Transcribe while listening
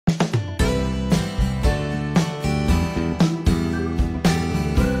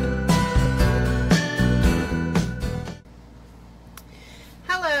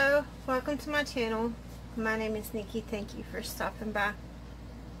Welcome to my channel. My name is Nikki. Thank you for stopping by.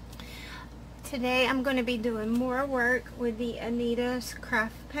 Today I'm going to be doing more work with the Anita's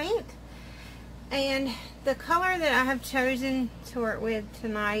craft paint, and the color that I have chosen to work with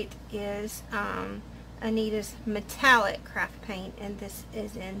tonight is Anita's metallic craft paint, and this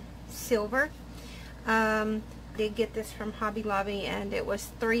is in silver. I did get this from Hobby Lobby and it was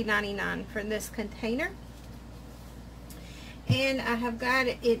 $3.99 for this container. And I have got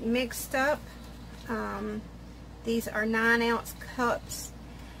it mixed up. These are 9-ounce cups,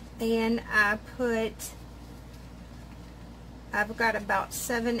 and I've got about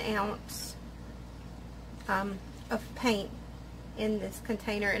 7 ounce of paint in this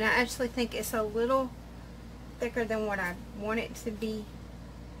container, and I actually think it's a little thicker than what I want it to be.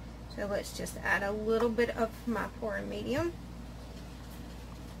 So let's just add a little bit of my pouring medium.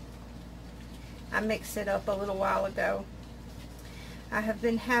 I mixed it up a little while ago. I have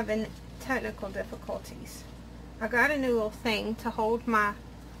been having technical difficulties. I got a new little thing to hold my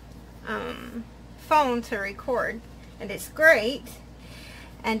phone to record, and it's great,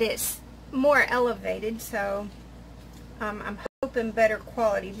 and it's more elevated, so I'm hoping better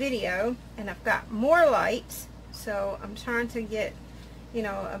quality video, and I've got more lights, so I'm trying to get, you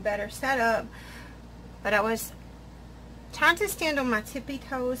know, a better setup. But I was trying to stand on my tippy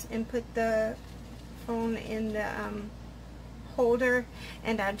toes and put the phone in the holder,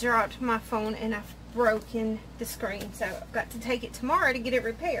 and I dropped my phone and I've broken the screen, so I've got to take it tomorrow to get it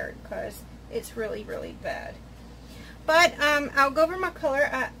repaired because it's really bad. But I'll go over my color.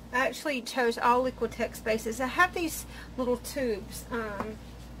 I actually chose all Liquitex bases. I have these little tubes.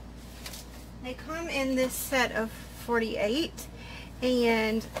 They come in this set of 48,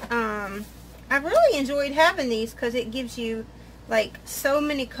 and I really enjoyed having these because it gives you like so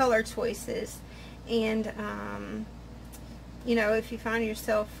many color choices, and you know, if you find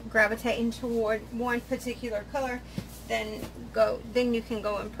yourself gravitating toward one particular color, then you can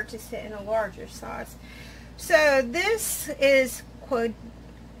go and purchase it in a larger size. So this is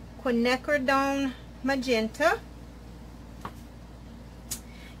Quinacridone Magenta,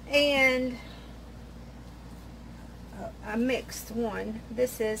 and I mixed one.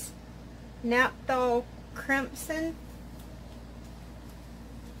 This is Naphthol Crimson.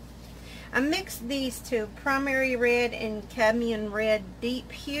 I mixed these two, Primary Red and Cadmium Red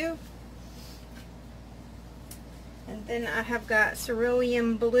Deep Hue. And then I have got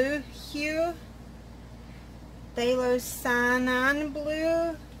Cerulean Blue Hue, Phalo Cyanine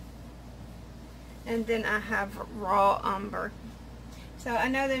Blue, and then I have Raw Umber. So I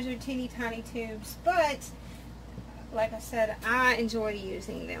know those are teeny tiny tubes, but like I said, I enjoy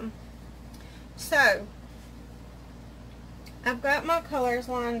using them. So I've got my colors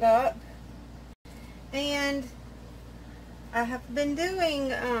lined up, and I have been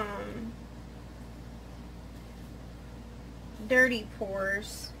doing dirty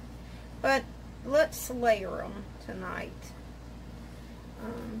pours, but let's layer them tonight.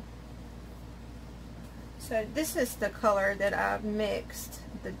 So this is the color that I've mixed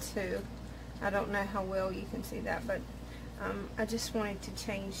the two. I don't know how well you can see that, but I just wanted to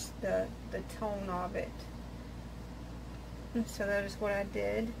change the tone of it. And so that is what I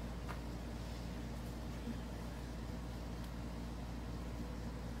did.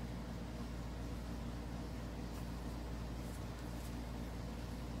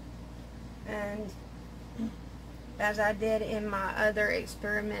 And as I did in my other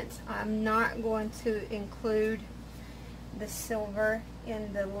experiments, I'm not going to include the silver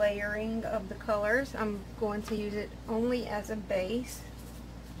in the layering of the colors. I'm going to use it only as a base.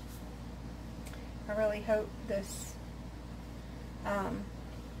 I really hope this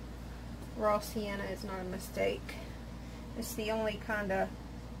raw sienna is not a mistake. It's the only kind of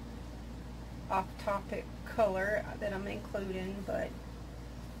off-topic color that I'm including, but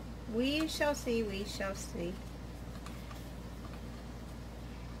we shall see, we shall see.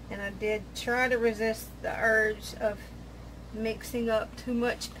 And I did try to resist the urge of mixing up too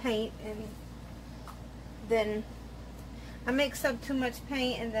much paint, and then I mix up too much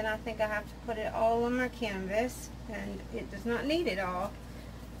paint, and then I think I have to put it all on my canvas, and it does not need it all.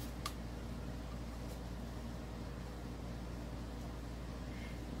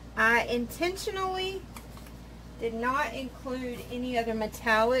 I intentionally did not include any other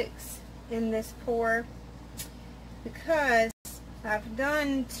metallics in this pour because I've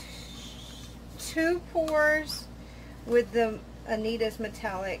done two pours with the Anita's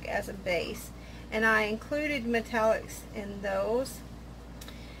metallic as a base, and I included metallics in those,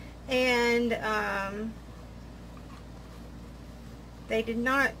 and they did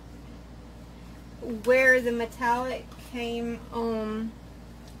not, where the metallic came on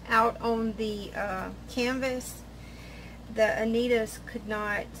out on the canvas, the Anitas could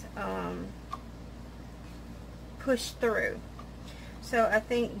not push through. So I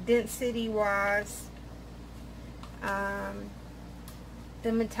think density wise, the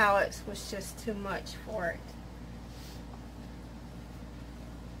metallics was just too much for it.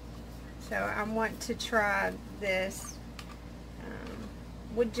 So I want to try this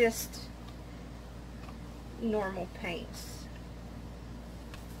with just normal paints.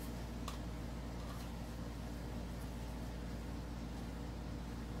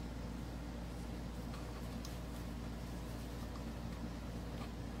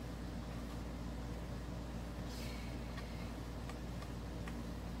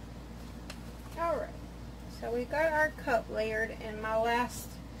 Alright, so we got our cup layered, and my last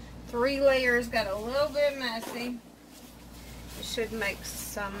 3 layers got a little bit messy. It should make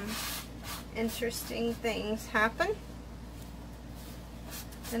some interesting things happen.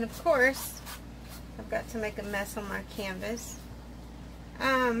 And of course, I've got to make a mess on my canvas.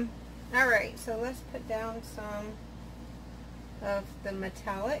 Alright, so let's put down some of the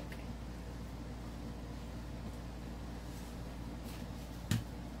metallic.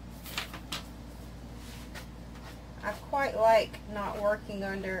 I quite like not working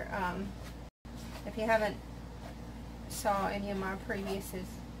under, if you haven't saw any of my previous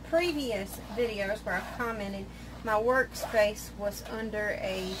videos where I commented, my workspace was under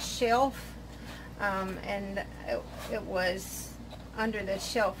a shelf, and it was under the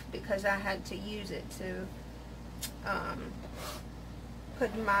shelf because I had to use it to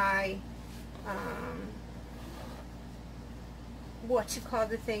put my what you call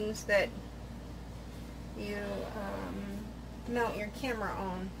the things that you mount your camera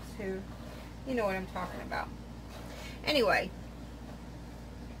on to, you know what I'm talking about. Anyway,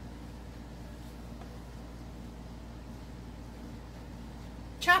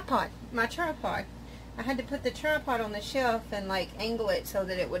 my tripod. I had to put the tripod on the shelf and like angle it so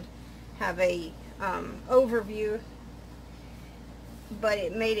that it would have a overview, but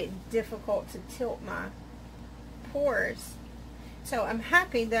it made it difficult to tilt my pours. So I'm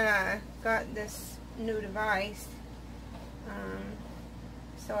happy that I got this new device,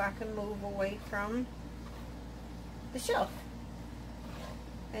 so I can move away from the shelf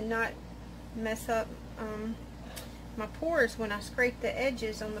and not mess up my pours when I scrape the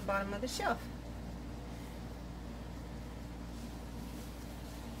edges on the bottom of the shelf.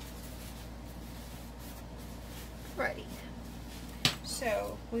 Righty.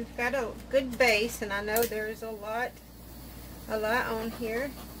 So we've got a good base, and I know there's a lot on here.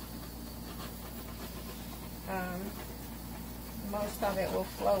 Most of it will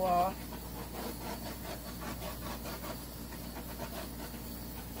flow off.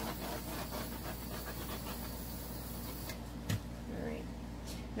 Alright.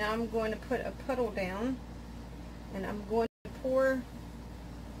 Now I'm going to put a puddle down, and I'm going to pour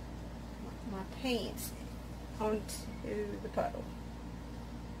my paints onto the puddle.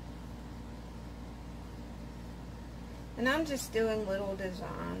 And I'm just doing little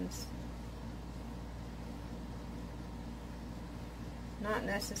designs. Not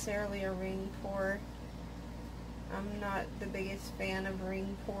necessarily a ring pour. I'm not the biggest fan of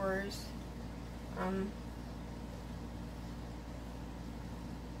ring pours.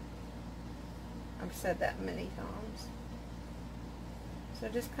 I've said that many times. So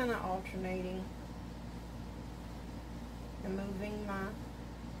just kind of alternating and moving my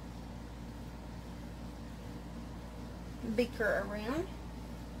beaker around.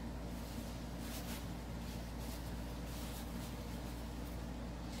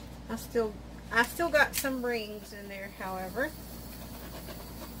 I still got some rings in there, however.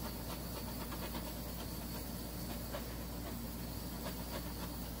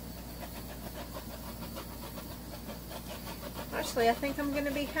 Actually, I think I'm going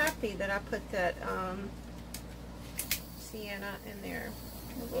to be happy that I put that sienna in there.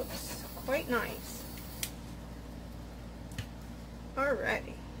 It looks quite nice.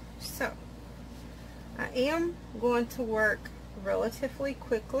 Alrighty, so I am going to work relatively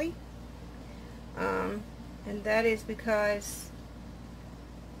quickly, and that is because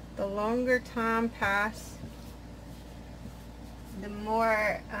the longer time passes, the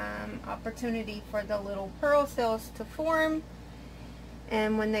more opportunity for the little pearl cells to form,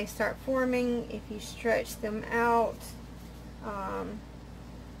 and when they start forming, if you stretch them out,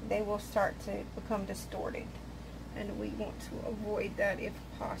 they will start to become distorted, and we want to avoid that if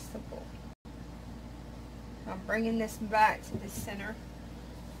possible. I'm bringing this back to the center.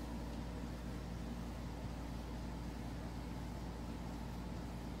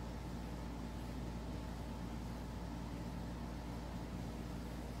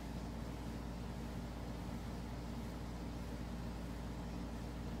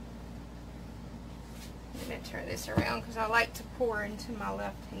 to turn this around because I like to pour into my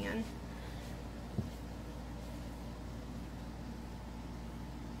left hand.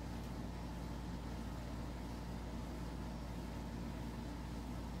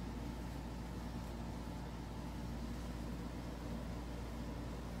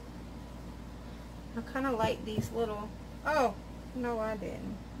 I kind of like these little, oh, no I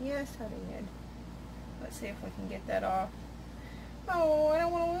didn't. Yes I did. Let's see if we can get that off. Oh, I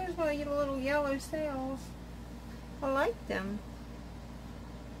don't want to lose my little yellow cells. I like them.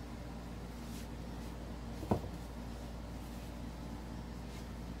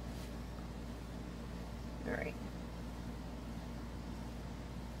 Alright.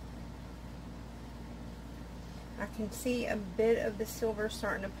 I can see a bit of the silver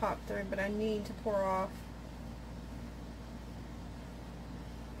starting to pop through, but I need to pour off.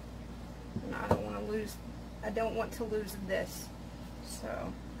 And I don't want to lose this.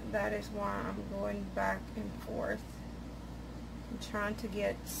 So that is why I'm going back and forth. I'm trying to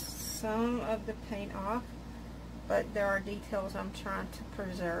get some of the paint off, but there are details I'm trying to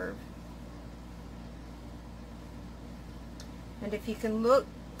preserve. And if you can look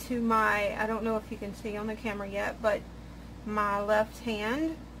to my, I don't know if you can see on the camera yet, but my left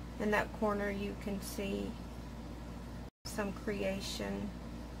hand in that corner, you can see some creation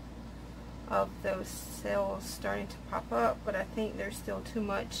of those cells starting to pop up, but I think there's still too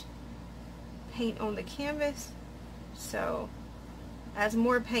much paint on the canvas. So as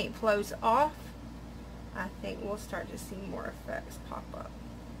more paint flows off, I think we'll start to see more effects pop up.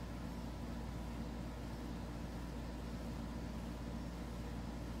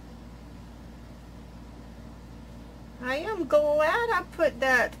 I am glad I put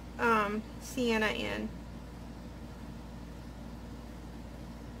that sienna in.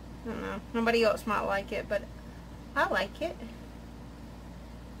 I don't know. Nobody else might like it, but I like it.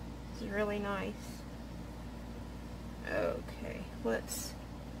 It's really nice. Okay, let's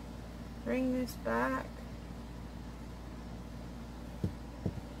bring this back.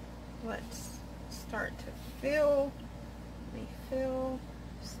 Let's start to fill. Let me fill.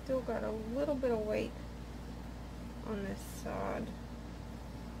 Still got a little bit of weight on this side.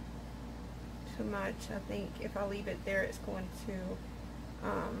 Too much. I think if I leave it there, it's going to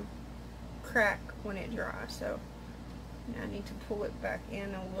crack when it dries. So now I need to pull it back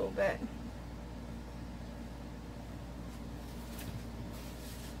in a little bit.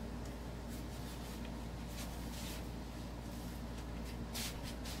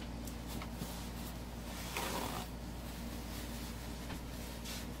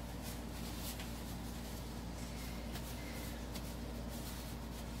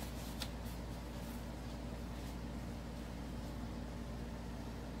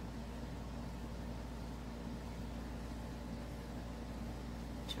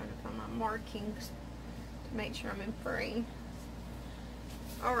 Trying to find my markings to make sure I'm in frame.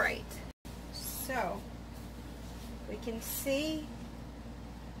 Alright, so we can see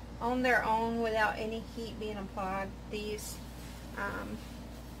on their own without any heat being applied, these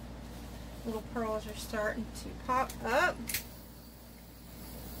little pearls are starting to pop up.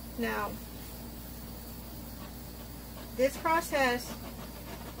 Now, this process,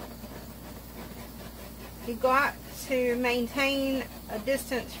 you got to maintain a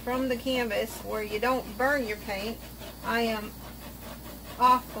distance from the canvas where you don't burn your paint. I am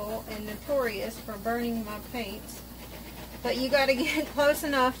awful and notorious for burning my paints, but you got to get close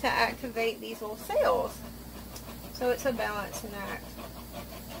enough to activate these little cells. So it's a balancing act.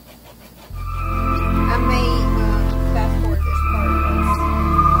 I may fast forward this part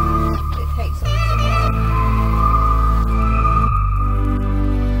because it takes a little while.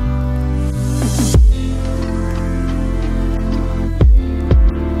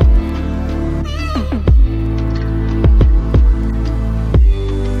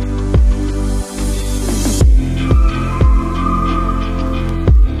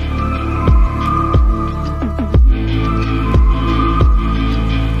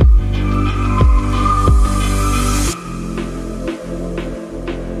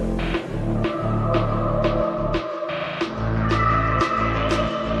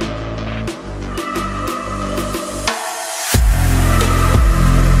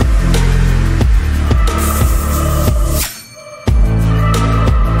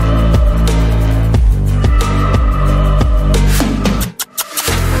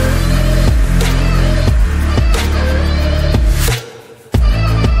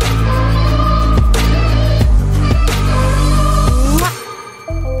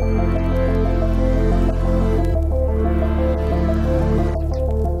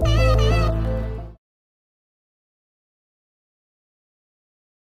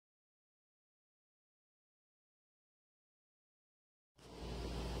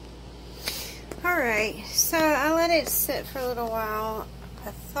 Alright, so I let it sit for a little while.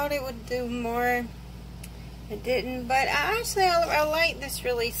 I thought it would do more. It didn't, but I like this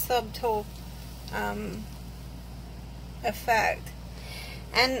really subtle effect.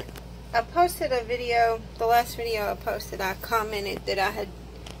 And I posted a video, the last video I posted, I commented that I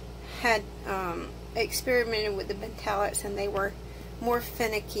had experimented with the metallics and they were more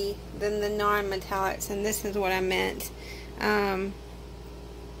finicky than the non-metallics, and this is what I meant.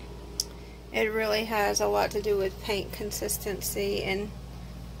 It really has a lot to do with paint consistency and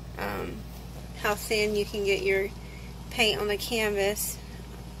how thin you can get your paint on the canvas,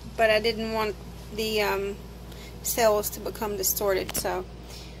 but I didn't want the cells to become distorted, so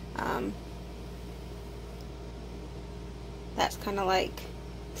that's kind of like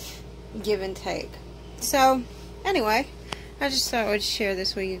give and take. So anyway, I just thought I would share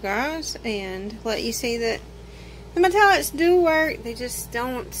this with you guys and let you see that the metallics do work. They just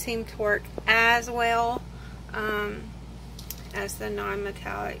don't seem to work as well as the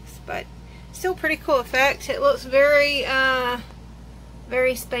non-metallics, but still pretty cool effect. It looks very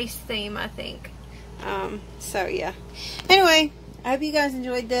very space theme, I think. So yeah, anyway, I hope you guys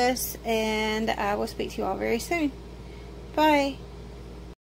enjoyed this, and I will speak to you all very soon. Bye.